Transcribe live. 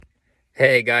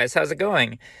Hey guys, how's it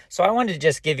going? So I wanted to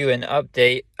just give you an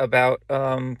update about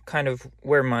kind of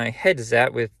where my head is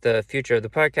at with the future of the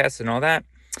podcast and all that.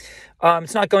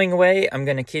 It's not going away. I'm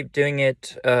going to keep doing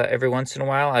it every once in a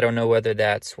while. I don't know whether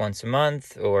that's once a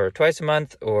month or twice a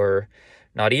month or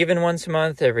not even once a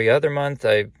month, every other month.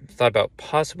 I thought about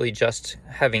possibly just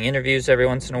having interviews every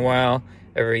once in a while,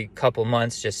 every couple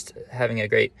months, just having a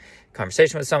great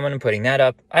conversation with someone and putting that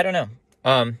up. I don't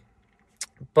know.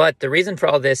 But the reason for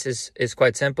all this is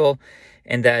quite simple,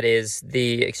 and that is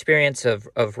the experience of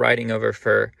writing over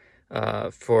for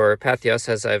Patheos,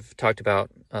 as I've talked about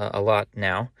a lot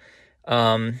now.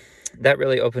 That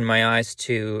really opened my eyes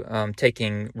to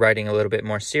taking writing a little bit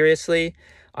more seriously.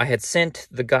 I had sent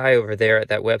the guy over there at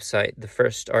that website the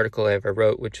first article I ever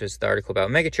wrote, which was the article about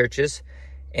megachurches,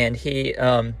 and he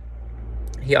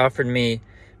offered me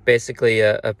basically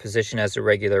a position as a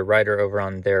regular writer over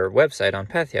on their website on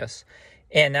Patheos.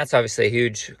 And that's obviously a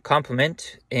huge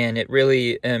compliment, and it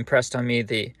really impressed on me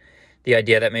the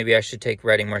idea that maybe I should take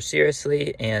writing more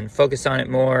seriously and focus on it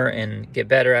more and get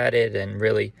better at it and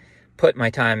really put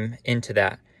my time into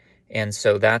that. And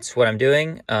so that's what I'm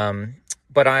doing.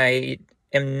 But I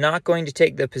am not going to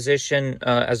take the position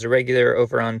as a regular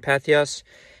over on Patheos.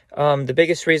 The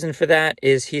biggest reason for that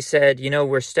is he said,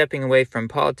 we're stepping away from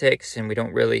politics and we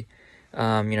don't really...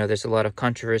 there's a lot of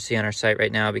controversy on our site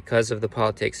right now because of the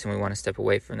politics, and we want to step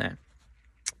away from that.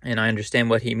 And I understand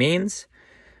what he means,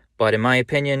 but in my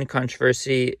opinion,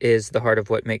 controversy is the heart of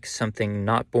what makes something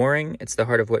not boring. It's the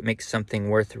heart of what makes something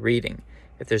worth reading.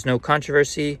 If there's no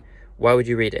controversy, why would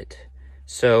you read it?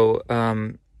 So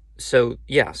I'm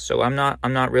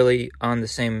not really on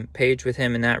the same page with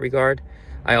him in that regard.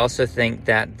 I also think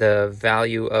that the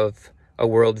value of a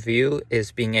worldview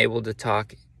is being able to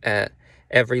talk at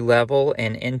every level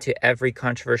and into every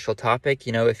controversial topic.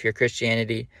 If your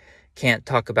Christianity can't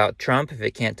talk about Trump, if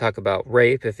it can't talk about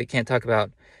rape, if it can't talk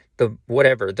about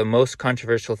the most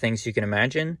controversial things you can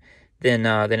imagine, then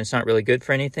it's not really good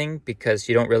for anything, because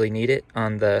you don't really need it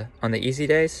on the easy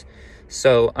days.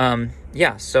 So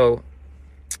so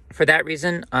for that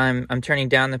reason, I'm turning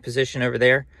down the position over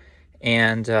there,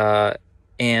 and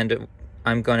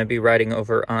I'm going to be writing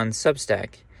over on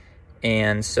Substack.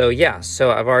 And so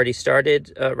I've already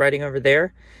started writing over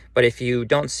there. But if you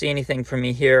don't see anything from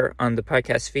me here on the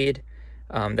podcast feed,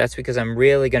 that's because I'm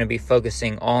really going to be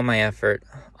focusing all my effort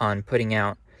on putting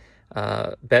out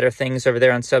better things over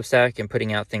there on Substack and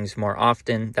putting out things more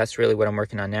often. That's really what I'm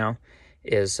working on now,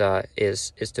 is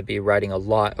to be writing a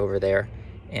lot over there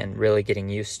and really getting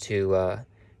used to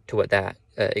what that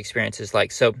experience is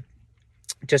like. So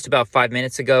just about 5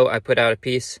 minutes ago, I put out a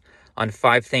piece on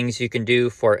 5 things you can do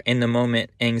for in-the-moment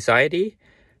anxiety.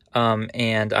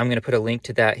 And I'm going to put a link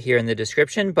to that here in the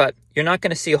description. But you're not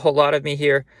going to see a whole lot of me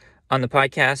here on the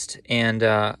podcast. And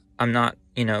I'm not,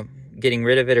 getting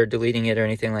rid of it or deleting it or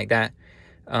anything like that.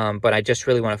 But I just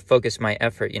really want to focus my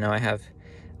effort. I have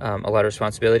a lot of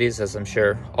responsibilities, as I'm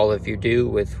sure all of you do,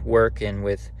 with work and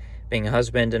with being a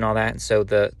husband and all that. And so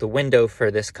the window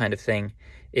for this kind of thing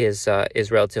is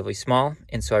relatively small.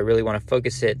 And so I really want to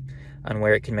focus it on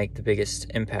where it can make the biggest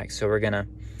impact. So we're gonna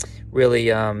really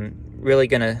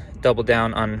gonna double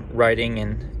down on writing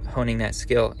and honing that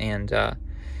skill, and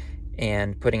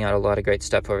putting out a lot of great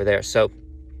stuff over there. So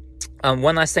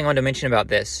one last thing I wanted to mention about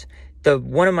this: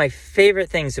 one of my favorite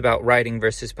things about writing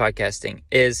versus podcasting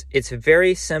is it's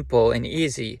very simple and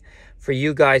easy for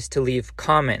you guys to leave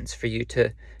comments, for you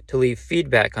to leave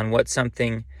feedback on what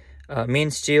something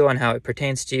means to you, on how it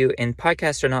pertains to you. And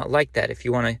podcasts are not like that. If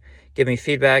you want to give me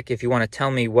feedback, if you want to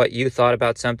tell me what you thought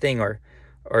about something, or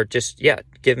just,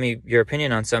 give me your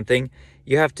opinion on something,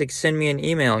 you have to send me an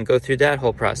email and go through that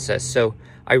whole process. So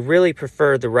I really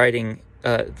prefer the writing,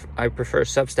 I prefer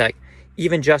Substack,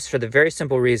 even just for the very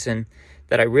simple reason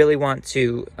that I really want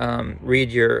to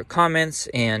read your comments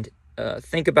and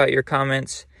think about your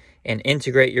comments and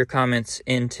integrate your comments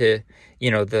into,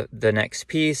 the next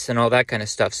piece and all that kind of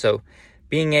stuff. So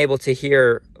being able to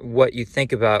hear what you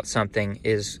think about something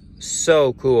is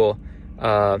so cool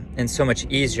and so much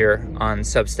easier on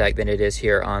Substack than it is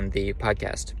here on the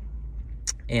podcast.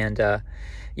 And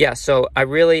so I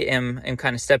really am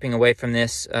kind of stepping away from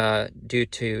this due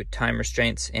to time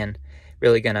restraints, and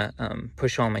really gonna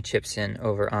push all my chips in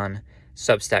over on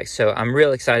Substack. So I'm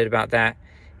real excited about that,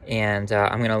 and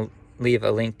I'm gonna leave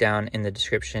a link down in the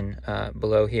description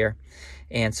below here.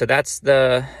 And so that's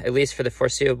at least for the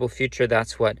foreseeable future,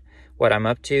 that's what I'm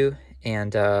up to,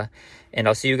 and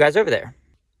I'll see you guys over there.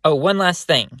 Oh, one last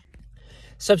thing.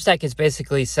 Substack is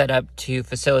basically set up to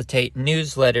facilitate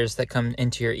newsletters that come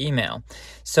into your email.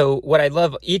 So what I'd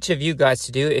love each of you guys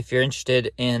to do, if you're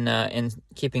interested in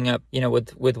keeping up,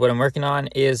 with what I'm working on,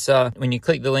 is when you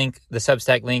click the link, the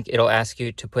Substack link, it'll ask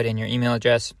you to put in your email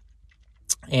address.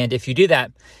 And if you do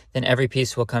that, then every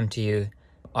piece will come to you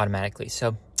automatically.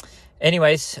 So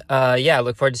anyways, I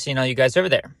look forward to seeing all you guys over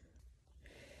there.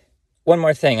 One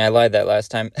more thing, I lied that last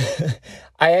time.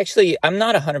 I'm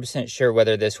not 100% sure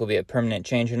whether this will be a permanent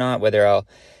change or not, whether I'll,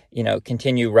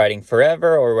 continue writing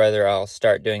forever, or whether I'll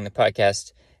start doing the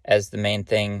podcast as the main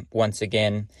thing once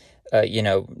again,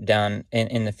 down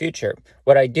in the future.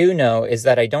 What I do know is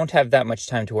that I don't have that much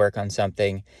time to work on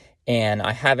something, and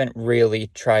I haven't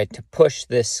really tried to push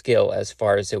this skill as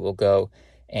far as it will go,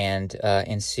 and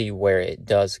see where it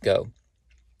does go.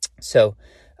 So,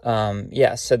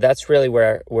 so that's really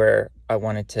where I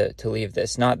wanted to leave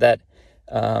this. Not that,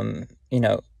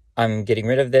 I'm getting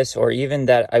rid of this, or even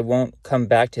that I won't come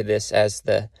back to this as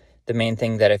the main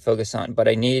thing that I focus on, but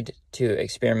I need to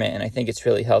experiment. And I think it's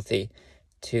really healthy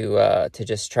to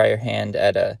just try your hand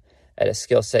at a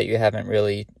skill set you haven't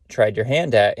really tried your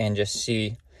hand at, and just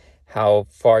see how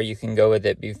far you can go with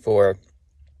it before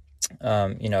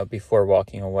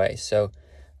walking away. So,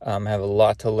 I have a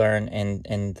lot to learn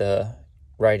in the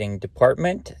writing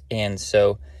department, and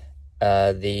so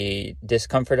the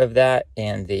discomfort of that,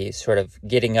 and the sort of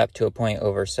getting up to a point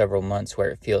over several months where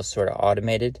it feels sort of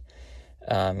automated.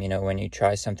 When you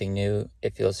try something new,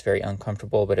 it feels very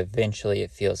uncomfortable, but eventually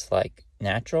it feels like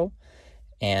natural.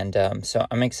 And so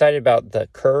I'm excited about the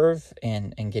curve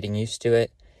and getting used to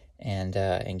it, and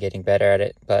getting better at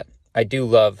it. But I do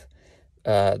love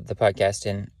the podcast,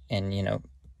 and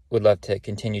would love to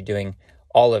continue doing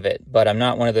all of it. But I'm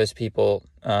not one of those people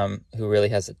who really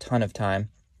has a ton of time.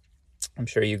 I'm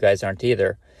sure you guys aren't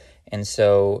either. And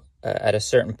so at a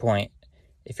certain point,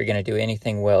 if you're going to do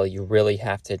anything well, you really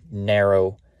have to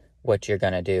narrow what you're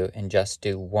going to do and just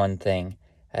do one thing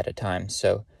at a time.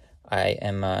 So I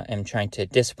am trying to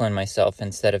discipline myself,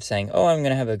 instead of saying, oh, I'm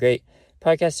going to have a great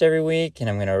podcast every week, and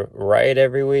I'm going to write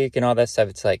every week and all that stuff.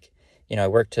 It's like, I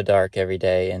work till dark every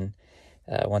day, and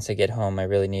once I get home, I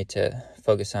really need to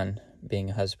focus on being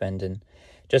a husband, and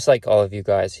just like all of you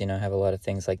guys, have a lot of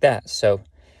things like that. So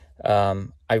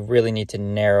I really need to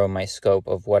narrow my scope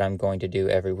of what I'm going to do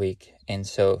every week. And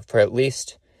so for at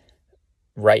least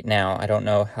right now, I don't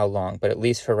know how long, but at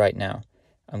least for right now,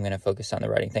 I'm going to focus on the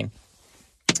writing thing.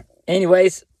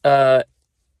 Anyways, I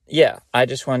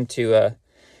just wanted to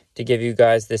give you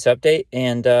guys this update,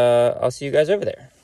 and I'll see you guys over there.